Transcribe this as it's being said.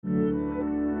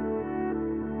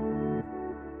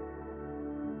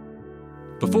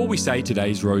Before we say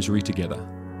today's rosary together,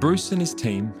 Bruce and his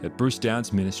team at Bruce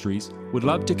Downs Ministries would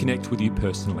love to connect with you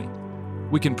personally.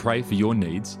 We can pray for your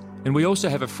needs, and we also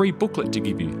have a free booklet to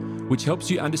give you, which helps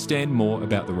you understand more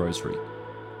about the rosary.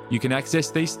 You can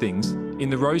access these things in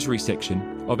the rosary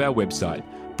section of our website,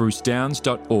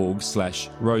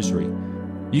 brucedowns.org/rosary.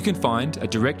 You can find a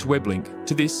direct web link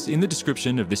to this in the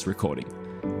description of this recording.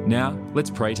 Now, let's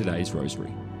pray today's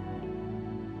rosary.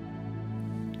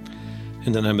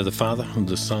 In the name of the Father, and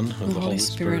the Son, and the Holy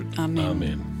Spirit.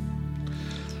 Amen.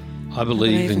 I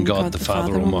believe in God the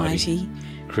Father Almighty,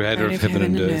 creator of heaven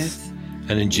and earth,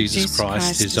 and in Jesus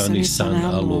Christ, his only Son,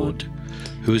 our Lord,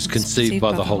 who was conceived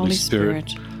by the Holy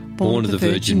Spirit, born of the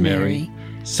Virgin Mary,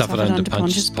 suffered under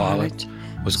Pontius Pilate,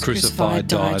 was crucified,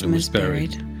 died, and was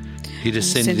buried. He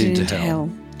descended into hell.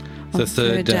 The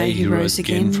third day he rose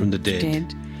again from the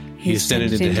dead. He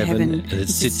ascended into heaven and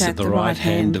sits at the right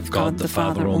hand of God the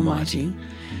Father Almighty.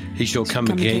 He shall come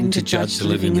again to judge the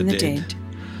living and the dead.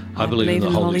 I believe in the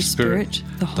Holy Spirit,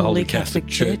 the Holy Catholic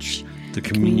Church, the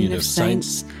communion of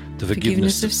saints, the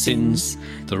forgiveness of sins,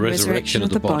 the resurrection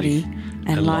of the body,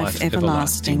 and life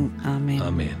everlasting. Amen.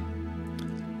 Amen.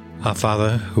 Our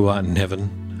Father, who art in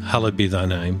heaven, hallowed be thy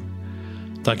name.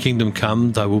 Thy kingdom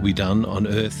come, thy will be done on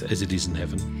earth as it is in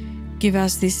heaven. Give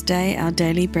us this day our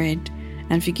daily bread,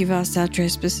 and forgive us our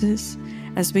trespasses,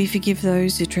 as we forgive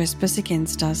those who trespass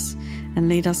against us. And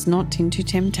lead us not into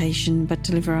temptation, but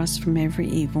deliver us from every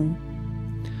evil.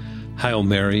 Hail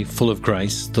Mary, full of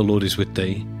grace, the Lord is with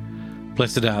thee.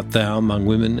 Blessed art thou among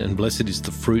women, and blessed is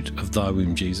the fruit of thy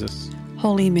womb, Jesus.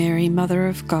 Holy Mary, Mother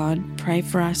of God, pray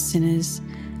for us sinners,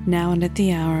 now and at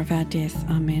the hour of our death.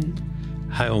 Amen.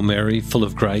 Hail Mary, full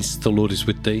of grace, the Lord is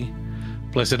with thee.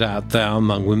 Blessed art thou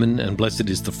among women, and blessed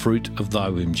is the fruit of thy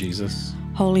womb, Jesus.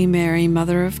 Holy Mary,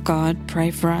 Mother of God,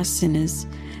 pray for us sinners,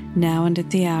 now and at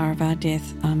the hour of our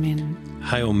death. Amen.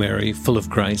 Hail Mary, full of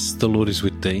grace, the Lord is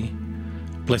with thee.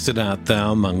 Blessed art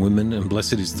thou among women, and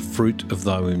blessed is the fruit of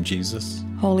thy womb, Jesus.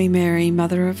 Holy Mary,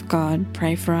 Mother of God,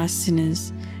 pray for us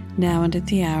sinners, now and at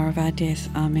the hour of our death.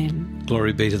 Amen.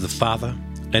 Glory be to the Father,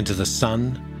 and to the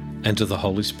Son, and to the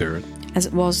Holy Spirit. As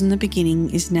it was in the beginning,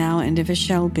 is now, and ever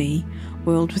shall be,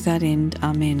 world without end.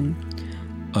 Amen.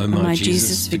 O my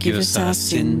Jesus, forgive us our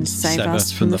sins, save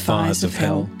us from the fires of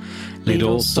hell. Lead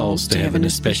all souls to heaven,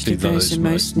 especially those in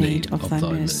most need of thy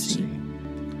mercy.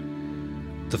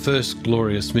 The first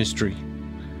glorious mystery,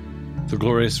 the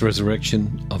glorious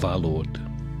resurrection of our Lord.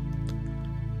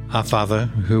 Our Father,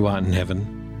 who art in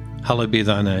heaven, hallowed be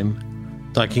thy name.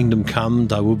 Thy kingdom come,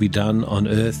 thy will be done on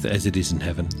earth as it is in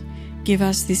heaven. Give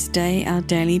us this day our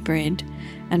daily bread,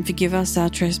 and forgive us our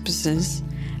trespasses,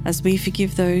 as we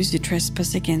forgive those who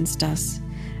trespass against us.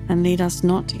 And lead us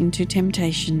not into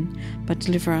temptation, but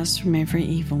deliver us from every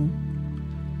evil.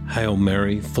 Hail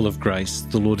Mary, full of grace,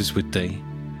 the Lord is with thee.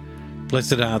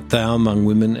 Blessed art thou among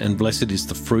women, and blessed is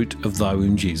the fruit of thy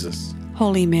womb, Jesus.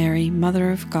 Holy Mary,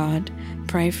 Mother of God,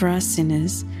 pray for us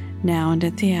sinners, now and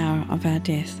at the hour of our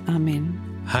death. Amen.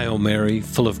 Hail Mary,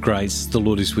 full of grace, the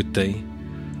Lord is with thee.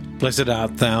 Blessed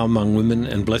art thou among women,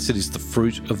 and blessed is the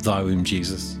fruit of thy womb,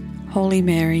 Jesus. Holy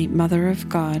Mary, Mother of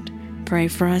God, pray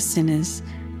for us sinners,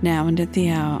 now and at the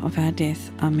hour of our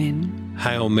death. Amen.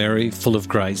 Hail Mary, full of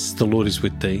grace, the Lord is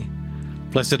with thee.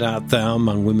 Blessed art thou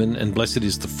among women, and blessed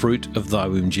is the fruit of thy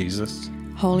womb, Jesus.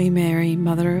 Holy Mary,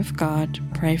 Mother of God,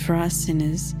 pray for us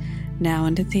sinners, now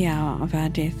and at the hour of our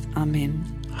death. Amen.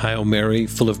 Hail Mary,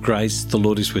 full of grace, the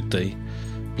Lord is with thee.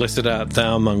 Blessed art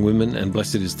thou among women, and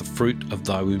blessed is the fruit of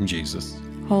thy womb, Jesus.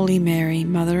 Holy Mary,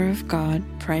 Mother of God,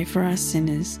 pray for us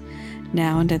sinners,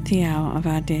 now and at the hour of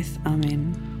our death.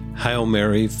 Amen. Hail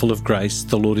Mary, full of grace,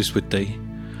 the Lord is with thee.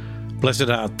 Blessed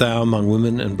art thou among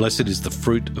women, and blessed is the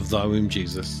fruit of thy womb,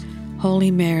 Jesus.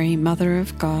 Holy Mary, Mother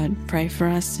of God, pray for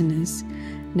us sinners,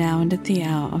 now and at the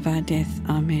hour of our death.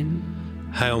 Amen.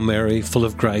 Hail Mary, full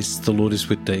of grace, the Lord is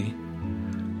with thee.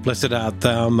 Blessed art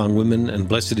thou among women, and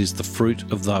blessed is the fruit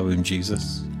of thy womb,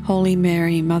 Jesus. Holy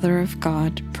Mary, Mother of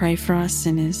God, pray for us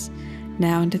sinners,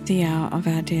 now and at the hour of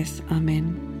our death.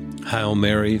 Amen. Hail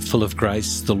Mary, full of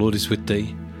grace, the Lord is with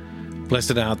thee.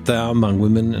 Blessed art thou among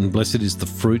women, and blessed is the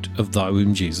fruit of thy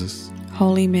womb, Jesus.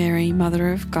 Holy Mary,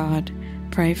 Mother of God,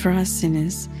 pray for us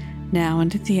sinners, now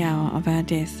and at the hour of our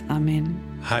death. Amen.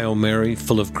 Hail Mary,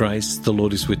 full of grace, the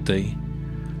Lord is with thee.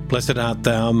 Blessed art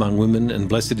thou among women, and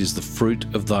blessed is the fruit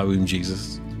of thy womb,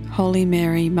 Jesus. Holy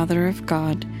Mary, Mother of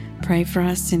God, pray for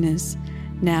us sinners,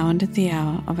 now and at the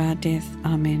hour of our death.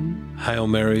 Amen. Hail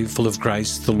Mary, full of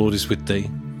grace, the Lord is with thee.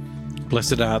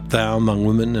 Blessed art thou among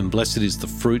women, and blessed is the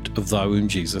fruit of thy womb,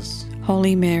 Jesus.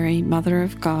 Holy Mary, Mother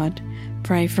of God,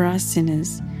 pray for us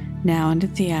sinners, now and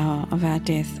at the hour of our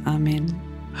death. Amen.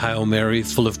 Hail Mary,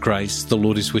 full of grace, the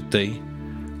Lord is with thee.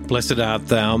 Blessed art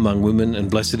thou among women, and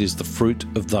blessed is the fruit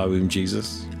of thy womb,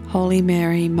 Jesus. Holy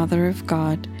Mary, Mother of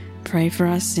God, pray for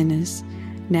us sinners,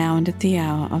 now and at the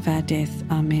hour of our death.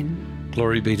 Amen.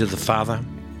 Glory be to the Father,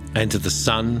 and to the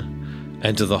Son,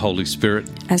 and to the Holy Spirit.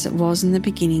 As it was in the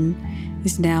beginning,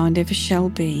 is now, and ever shall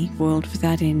be, world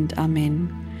without end.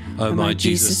 Amen. O my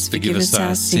Jesus, forgive us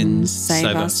our sins,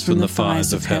 save us from the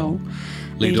fires of hell.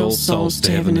 Lead all souls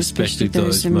to heaven, especially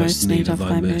those in most need of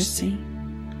thy mercy.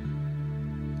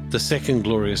 The second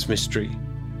glorious mystery,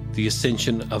 the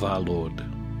Ascension of our Lord.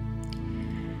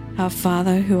 Our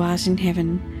Father, who art in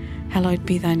heaven, hallowed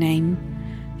be thy name.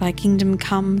 Thy kingdom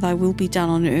come, thy will be done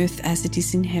on earth as it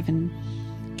is in heaven.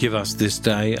 Give us this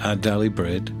day our daily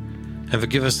bread, and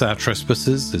forgive us our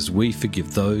trespasses as we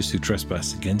forgive those who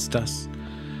trespass against us.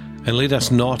 And lead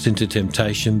us not into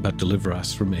temptation, but deliver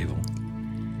us from evil.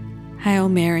 Hail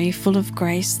Mary, full of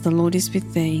grace, the Lord is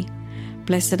with thee.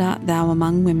 Blessed art thou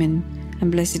among women,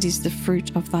 and blessed is the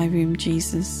fruit of thy womb,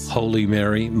 Jesus. Holy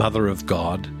Mary, Mother of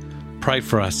God, pray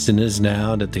for us sinners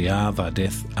now and at the hour of our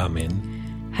death.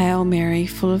 Amen. Hail Mary,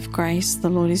 full of grace, the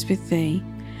Lord is with thee.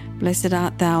 Blessed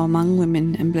art thou among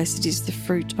women, and blessed is the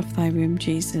fruit of thy womb,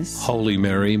 Jesus. Holy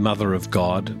Mary, Mother of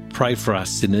God, pray for us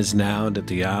sinners now and at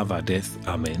the hour of our death.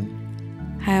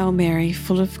 Amen. Hail Mary,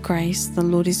 full of grace, the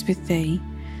Lord is with thee.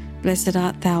 Blessed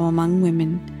art thou among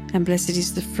women, and blessed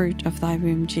is the fruit of thy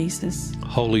womb, Jesus.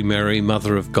 Holy Mary,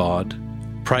 Mother of God,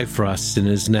 pray for us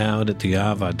sinners now and at the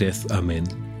hour of our death. Amen.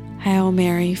 Hail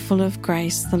Mary, full of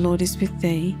grace, the Lord is with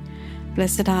thee.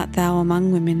 Blessed art thou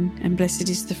among women, and blessed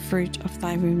is the fruit of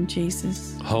thy womb,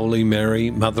 Jesus. Holy Mary,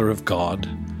 Mother of God,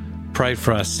 pray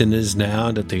for us sinners now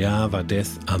and at the hour of our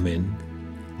death. Amen.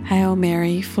 Hail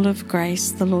Mary, full of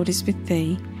grace, the Lord is with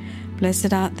thee.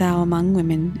 Blessed art thou among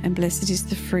women, and blessed is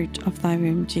the fruit of thy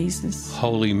womb, Jesus.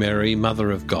 Holy Mary, Mother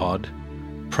of God,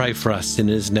 pray for us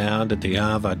sinners now and at the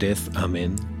hour of our death.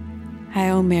 Amen.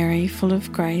 Hail Mary, full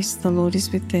of grace, the Lord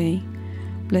is with thee.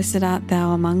 Blessed art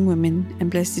thou among women, and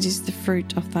blessed is the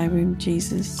fruit of thy womb,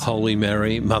 Jesus. Holy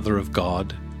Mary, Mother of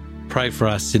God, pray for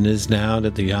us sinners now and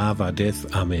at the hour of our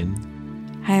death. Amen.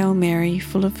 Hail Mary,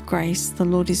 full of grace, the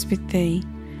Lord is with thee.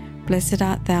 Blessed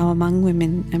art thou among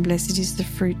women, and blessed is the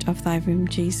fruit of thy womb,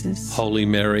 Jesus. Holy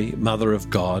Mary, Mother of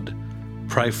God,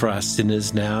 pray for us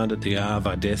sinners now and at the hour of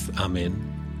our death.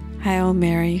 Amen. Hail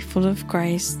Mary, full of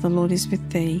grace, the Lord is with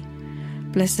thee.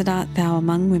 Blessed art thou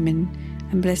among women,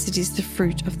 and blessed is the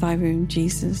fruit of thy womb,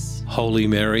 Jesus. Holy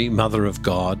Mary, Mother of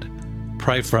God,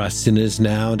 pray for us sinners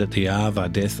now and at the hour of our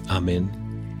death. Amen.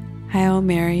 Hail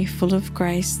Mary, full of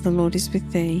grace, the Lord is with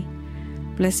thee.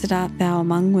 Blessed art thou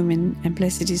among women, and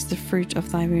blessed is the fruit of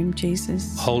thy womb,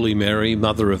 Jesus. Holy Mary,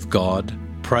 Mother of God,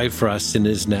 pray for us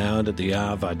sinners now and at the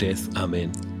hour of our death.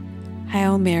 Amen.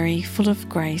 Hail Mary, full of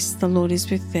grace, the Lord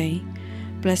is with thee.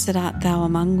 Blessed art thou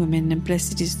among women, and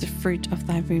blessed is the fruit of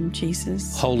thy womb,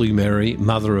 Jesus. Holy Mary,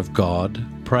 Mother of God,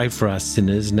 pray for us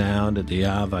sinners now and at the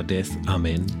hour of our death.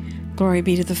 Amen. Glory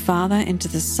be to the Father, and to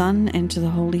the Son, and to the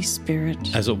Holy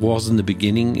Spirit. As it was in the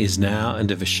beginning, is now,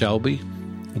 and ever shall be,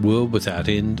 world without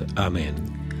end.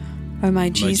 Amen. O my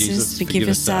Jesus, forgive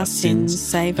us our sins,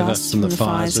 save us from the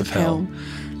fires of hell.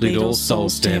 Lead all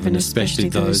souls to heaven, especially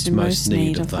those in most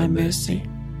need of thy mercy.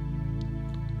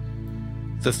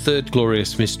 The third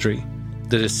glorious mystery,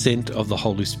 the descent of the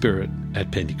Holy Spirit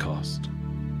at Pentecost.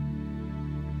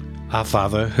 Our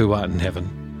Father, who art in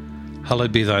heaven,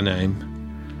 hallowed be thy name.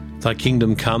 Thy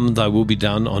kingdom come, thy will be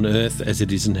done on earth as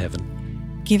it is in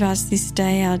heaven. Give us this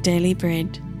day our daily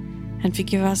bread, and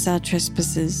forgive us our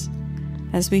trespasses,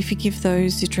 as we forgive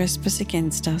those who trespass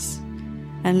against us.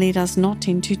 And lead us not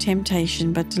into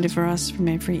temptation, but deliver us from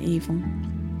every evil.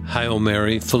 Hail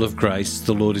Mary, full of grace,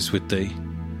 the Lord is with thee.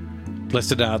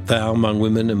 Blessed art thou among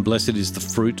women, and blessed is the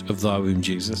fruit of thy womb,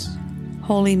 Jesus.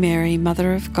 Holy Mary,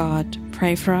 Mother of God,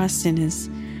 pray for us sinners,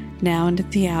 now and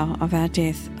at the hour of our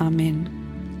death. Amen.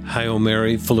 Hail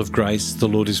Mary, full of grace, the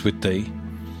Lord is with thee.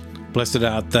 Blessed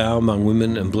art thou among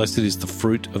women, and blessed is the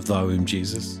fruit of thy womb,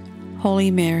 Jesus.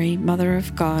 Holy Mary, Mother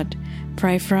of God,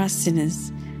 pray for us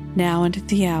sinners, now and at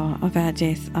the hour of our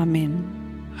death.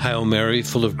 Amen. Hail Mary,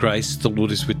 full of grace, the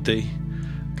Lord is with thee.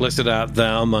 Blessed art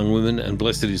thou among women, and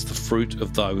blessed is the fruit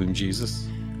of thy womb, Jesus.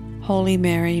 Holy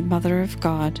Mary, Mother of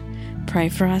God, pray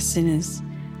for us sinners,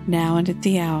 now and at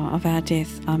the hour of our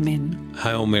death. Amen.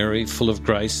 Hail Mary, full of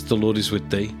grace, the Lord is with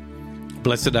thee.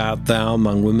 Blessed art thou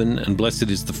among women, and blessed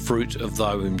is the fruit of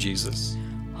thy womb, Jesus.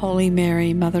 Holy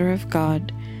Mary, Mother of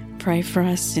God, pray for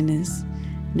us sinners,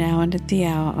 now and at the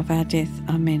hour of our death.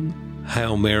 Amen.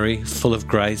 Hail Mary, full of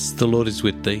grace, the Lord is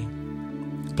with thee.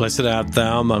 Blessed art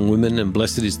thou among women, and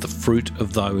blessed is the fruit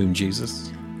of thy womb,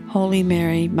 Jesus. Holy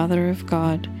Mary, Mother of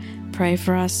God, pray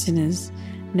for us sinners,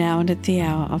 now and at the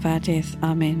hour of our death.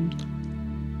 Amen.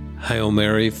 Hail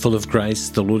Mary, full of grace,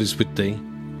 the Lord is with thee.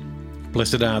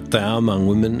 Blessed art thou among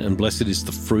women, and blessed is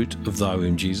the fruit of thy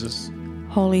womb, Jesus.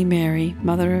 Holy Mary,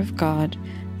 Mother of God,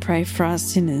 pray for us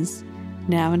sinners,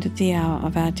 now and at the hour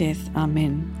of our death.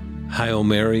 Amen. Hail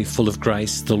Mary, full of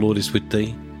grace, the Lord is with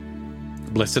thee.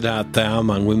 Blessed art thou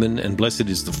among women, and blessed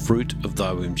is the fruit of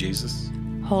thy womb, Jesus.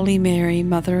 Holy Mary,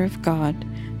 Mother of God,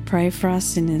 pray for us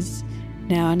sinners,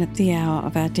 now and at the hour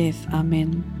of our death.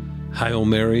 Amen. Hail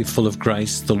Mary, full of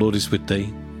grace, the Lord is with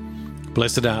thee.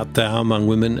 Blessed art thou among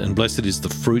women, and blessed is the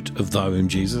fruit of thy womb,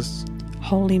 Jesus.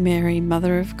 Holy Mary,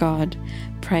 Mother of God,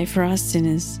 pray for us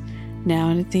sinners, now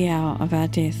and at the hour of our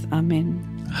death.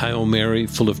 Amen. Hail Mary,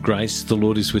 full of grace, the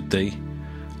Lord is with thee.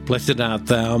 Blessed art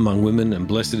thou among women, and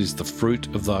blessed is the fruit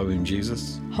of thy womb,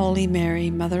 Jesus. Holy Mary,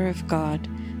 Mother of God,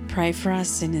 pray for us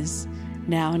sinners,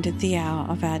 now and at the hour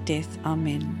of our death.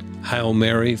 Amen. Hail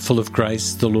Mary, full of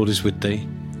grace, the Lord is with thee.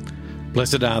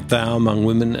 Blessed art thou among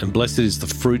women, and blessed is the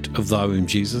fruit of thy womb,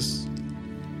 Jesus.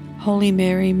 Holy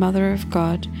Mary, Mother of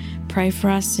God, pray for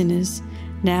us sinners,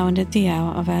 now and at the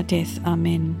hour of our death.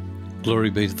 Amen. Glory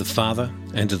be to the Father,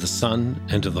 and to the Son,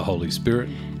 and to the Holy Spirit.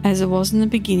 As it was in the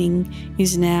beginning,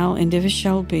 is now, and ever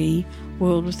shall be,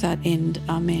 world without end.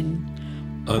 Amen.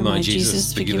 O my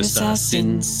Jesus, forgive us our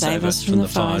sins, save us from the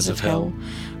fires of hell.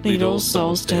 Lead all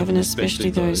souls to heaven,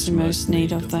 especially those in most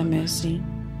need of thy mercy.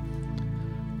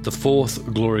 The fourth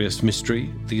glorious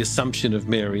mystery, the Assumption of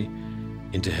Mary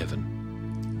into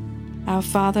heaven. Our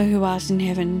Father who art in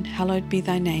heaven, hallowed be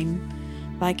thy name.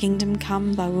 Thy kingdom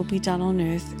come, thy will be done on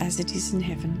earth as it is in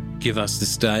heaven. Give us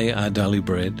this day our daily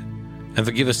bread, and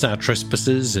forgive us our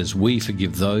trespasses as we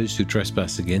forgive those who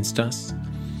trespass against us.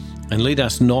 And lead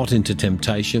us not into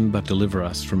temptation, but deliver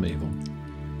us from evil.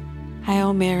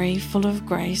 Hail Mary, full of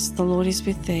grace, the Lord is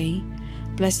with thee.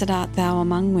 Blessed art thou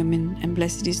among women, and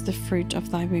blessed is the fruit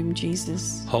of thy womb,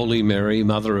 Jesus. Holy Mary,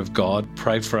 Mother of God,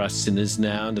 pray for us sinners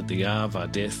now and at the hour of our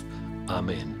death.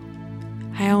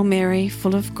 Amen. Hail Mary,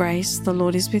 full of grace, the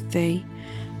Lord is with thee.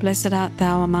 Blessed art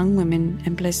thou among women,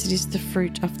 and blessed is the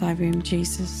fruit of thy womb,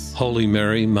 Jesus. Holy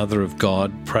Mary, Mother of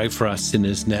God, pray for us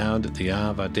sinners now and at the hour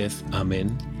of our death.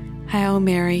 Amen. Hail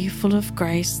Mary, full of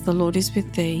grace, the Lord is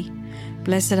with thee.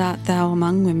 Blessed art thou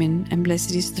among women, and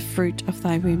blessed is the fruit of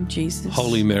thy womb, Jesus.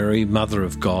 Holy Mary, Mother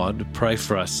of God, pray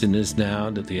for us sinners now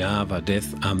and at the hour of our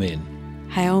death. Amen.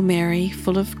 Hail Mary,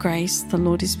 full of grace, the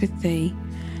Lord is with thee.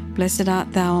 Blessed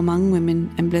art thou among women,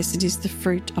 and blessed is the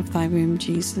fruit of thy womb,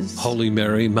 Jesus. Holy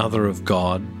Mary, Mother of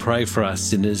God, pray for us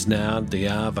sinners now and at the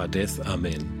hour of our death.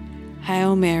 Amen.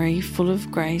 Hail Mary, full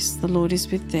of grace, the Lord is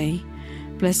with thee.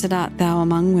 Blessed art thou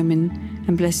among women,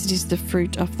 and blessed is the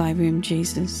fruit of thy womb,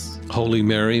 Jesus. Holy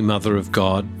Mary, Mother of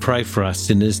God, pray for us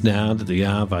sinners now and at the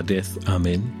hour of our death.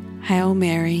 Amen. Hail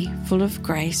Mary, full of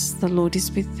grace, the Lord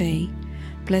is with thee.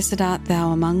 Blessed art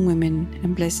thou among women,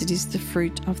 and blessed is the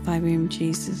fruit of thy womb,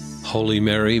 Jesus. Holy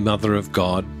Mary, Mother of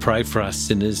God, pray for us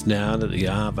sinners now and at the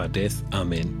hour of our death.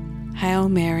 Amen. Hail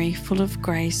Mary, full of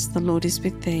grace, the Lord is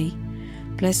with thee.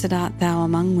 Blessed art thou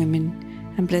among women,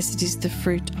 and blessed is the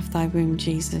fruit of thy womb,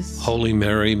 Jesus. Holy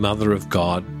Mary, Mother of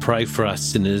God, pray for us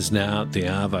sinners now at the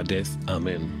hour of our death.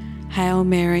 Amen. Hail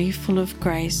Mary, full of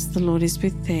grace, the Lord is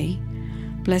with thee.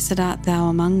 Blessed art thou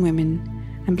among women,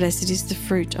 and blessed is the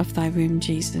fruit of thy womb,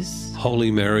 Jesus.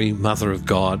 Holy Mary, Mother of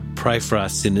God, pray for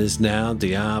us sinners now at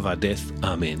the hour of our death.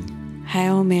 Amen.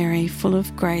 Hail Mary, full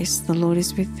of grace, the Lord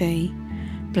is with thee.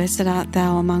 Blessed art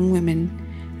thou among women,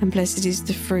 and blessed is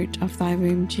the fruit of thy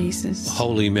womb, Jesus.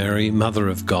 Holy Mary, Mother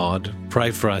of God,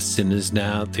 pray for us sinners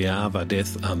now at the hour of our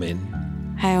death.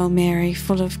 Amen. Hail Mary,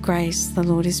 full of grace, the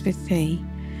Lord is with thee.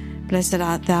 Blessed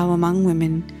art thou among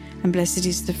women, and blessed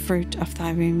is the fruit of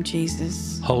thy womb,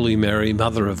 Jesus. Holy Mary,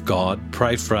 Mother of God,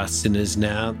 pray for us sinners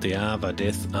now at the hour of our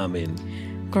death.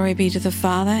 Amen. Glory be to the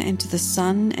Father, and to the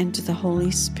Son, and to the Holy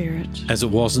Spirit. As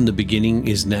it was in the beginning,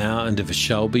 is now, and ever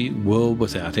shall be, world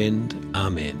without end.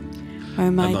 Amen. O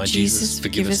my Jesus,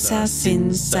 forgive us our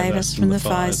sins, save us from the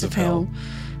fires of hell.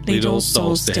 Lead all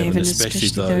souls to heaven, especially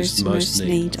those who most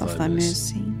need of thy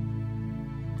mercy.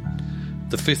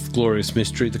 The fifth glorious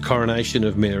mystery, the coronation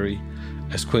of Mary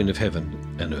as Queen of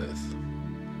heaven and earth.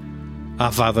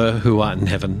 Our Father, who art in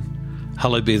heaven,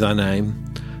 hallowed be thy name.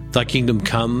 Thy kingdom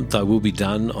come, thy will be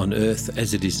done on earth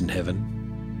as it is in heaven.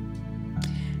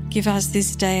 Give us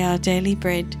this day our daily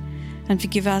bread, and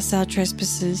forgive us our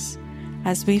trespasses,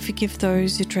 as we forgive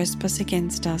those who trespass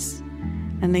against us.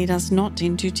 And lead us not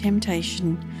into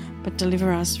temptation, but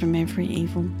deliver us from every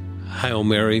evil. Hail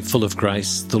Mary, full of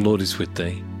grace, the Lord is with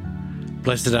thee.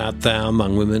 Blessed art thou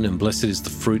among women, and blessed is the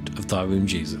fruit of thy womb,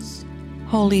 Jesus.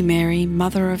 Holy Mary,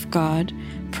 Mother of God,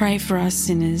 pray for us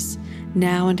sinners,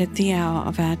 now and at the hour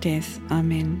of our death.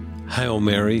 Amen. Hail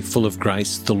Mary, full of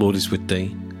grace, the Lord is with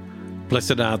thee.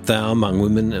 Blessed art thou among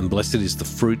women, and blessed is the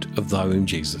fruit of thy womb,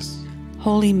 Jesus.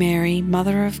 Holy Mary,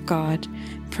 Mother of God,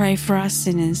 pray for us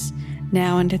sinners,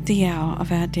 now and at the hour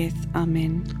of our death.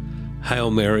 Amen.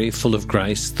 Hail Mary, full of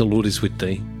grace, the Lord is with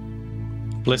thee.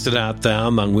 Blessed art thou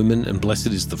among women, and blessed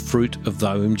is the fruit of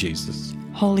thy womb, Jesus.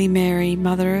 Holy Mary,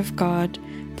 Mother of God,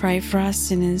 pray for us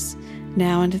sinners,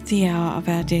 now and at the hour of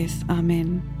our death.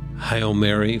 Amen. Hail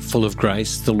Mary, full of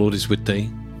grace, the Lord is with thee.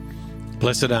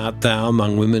 Blessed art thou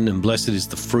among women, and blessed is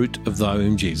the fruit of thy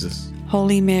womb, Jesus.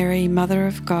 Holy Mary, Mother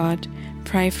of God,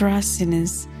 pray for us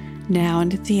sinners, now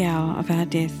and at the hour of our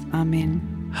death.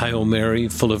 Amen. Hail Mary,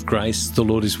 full of grace, the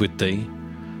Lord is with thee.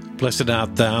 Blessed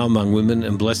art thou among women,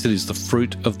 and blessed is the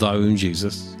fruit of thy womb,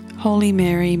 Jesus. Holy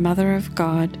Mary, Mother of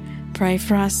God, pray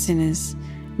for us sinners,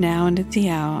 now and at the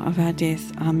hour of our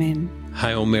death. Amen.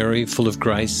 Hail Mary, full of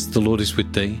grace, the Lord is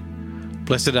with thee.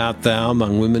 Blessed art thou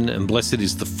among women, and blessed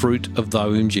is the fruit of thy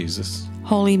womb, Jesus.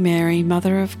 Holy Mary,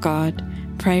 Mother of God,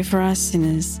 pray for us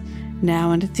sinners,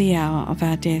 now and at the hour of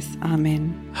our death.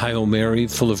 Amen. Hail Mary,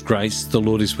 full of grace, the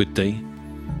Lord is with thee.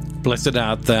 Blessed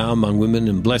art thou among women,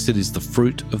 and blessed is the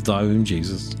fruit of thy womb,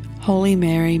 Jesus. Holy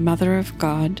Mary, Mother of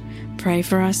God, pray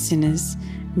for us sinners,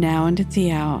 now and at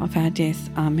the hour of our death.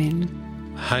 Amen.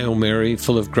 Hail Mary,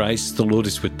 full of grace, the Lord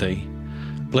is with thee.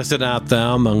 Blessed art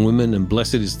thou among women, and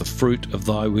blessed is the fruit of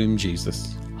thy womb,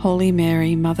 Jesus. Holy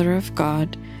Mary, Mother of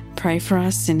God, pray for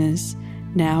us sinners,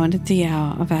 now and at the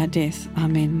hour of our death.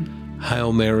 Amen.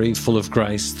 Hail Mary, full of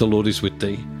grace, the Lord is with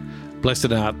thee.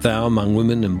 Blessed art thou among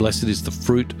women, and blessed is the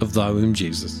fruit of thy womb,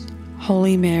 Jesus.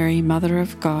 Holy Mary, Mother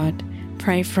of God,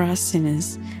 pray for us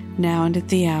sinners, now and at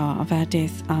the hour of our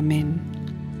death.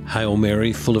 Amen. Hail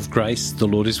Mary, full of grace, the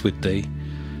Lord is with thee.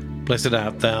 Blessed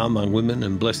art thou among women,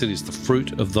 and blessed is the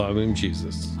fruit of thy womb,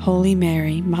 Jesus. Holy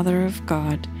Mary, Mother of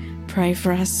God, pray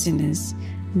for us sinners,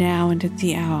 now and at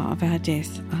the hour of our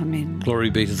death. Amen. Glory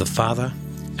be to the Father,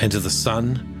 and to the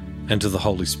Son, and to the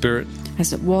Holy Spirit.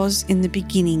 As it was in the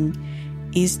beginning,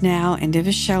 is now, and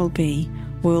ever shall be,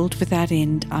 world without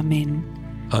end. Amen.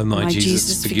 O my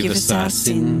Jesus, forgive us our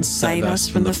sins, save us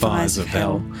from the fires of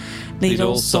hell. Lead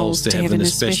all souls to heaven,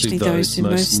 especially those who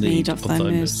most need of thy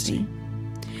mercy.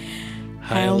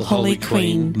 Hail, Holy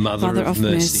Queen, Mother of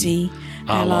Mercy,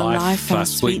 our life, our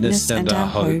sweetness, and our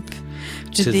hope.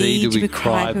 To thee do we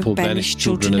cry, poor banished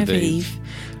children of Eve.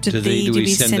 To thee do we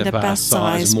send up our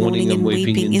sighs, mourning and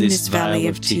weeping in this valley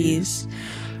of tears.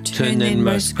 Turn then,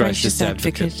 most gracious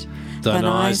Advocate, thine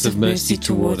eyes of mercy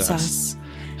towards us,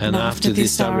 and after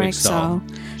this our exile,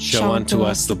 show unto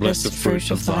us the blessed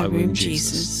fruit of thy womb,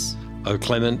 Jesus. O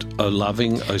clement, O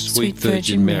loving, O sweet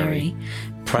Virgin Mary,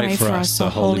 pray for us, O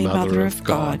Holy Mother of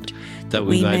God, that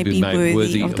we may be made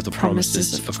worthy of the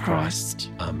promises of Christ.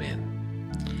 Amen.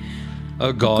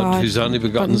 O God, whose only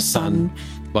begotten Son,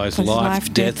 by his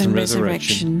life, death, and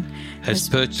resurrection, has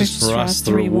purchased for us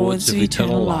the rewards of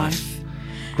eternal life,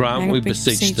 grant, we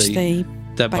beseech thee,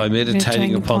 that by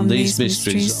meditating upon these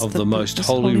mysteries of the most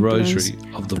holy rosary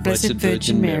of the Blessed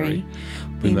Virgin Mary,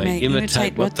 we may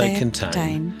imitate what they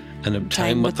contain and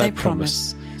obtain what they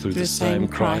promise, through the same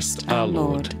Christ our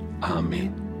Lord.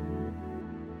 Amen.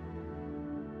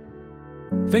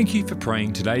 Thank you for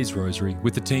praying today's rosary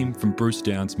with the team from Bruce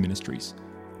Downs Ministries.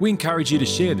 We encourage you to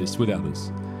share this with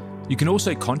others. You can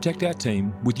also contact our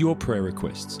team with your prayer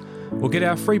requests, or get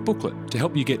our free booklet to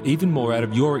help you get even more out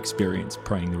of your experience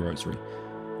praying the rosary.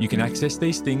 You can access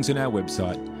these things on our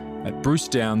website at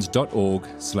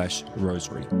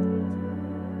brucedowns.org/rosary.